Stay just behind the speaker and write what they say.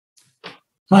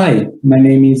Hi, my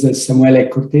name is Samuele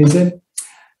Cortese,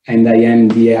 and I am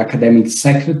the Academic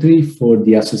Secretary for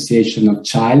the Association of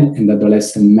Child and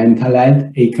Adolescent Mental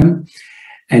Health, ACAMH,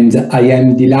 and I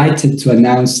am delighted to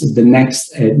announce the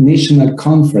next national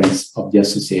conference of the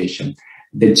association,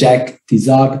 the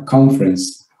Tizard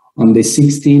Conference, on the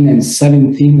 16th and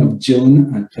 17th of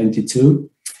June 22,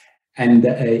 and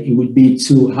it will be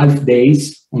 2 half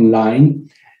days online.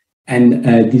 And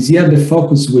this year, the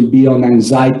focus will be on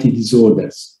anxiety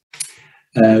disorders.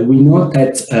 We know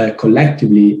that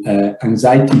collectively,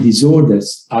 anxiety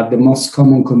disorders are the most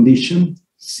common condition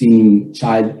seen in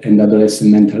child and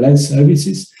adolescent mental health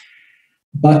services,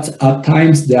 but at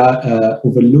times they are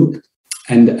overlooked,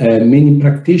 and many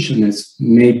practitioners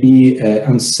may be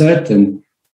uncertain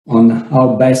on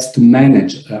how best to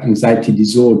manage anxiety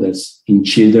disorders in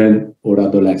children or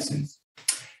adolescents.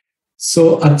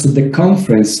 So at the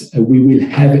conference, we will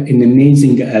have an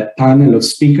amazing panel of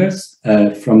speakers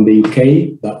from the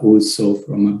UK, but also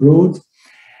from abroad.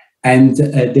 And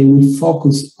they will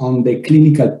focus on the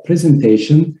clinical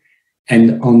presentation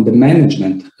and on the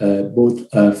management, both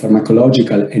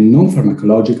pharmacological and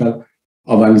non-pharmacological,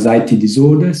 of anxiety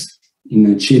disorders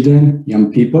in children,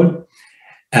 young people,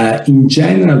 in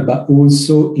general, but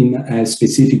also in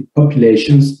specific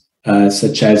populations,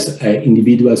 such as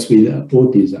individuals with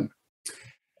autism.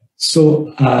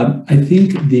 So I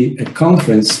think the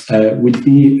conference will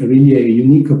be really a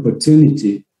unique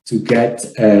opportunity to get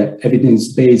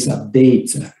evidence-based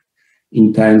updates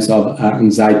in terms of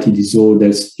anxiety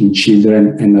disorders in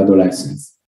children and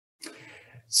adolescents.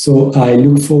 So I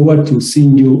look forward to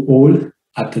seeing you all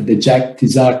at the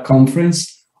Tizard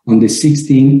Conference on the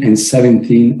 16th and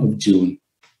 17th of June.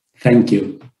 Thank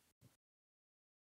you.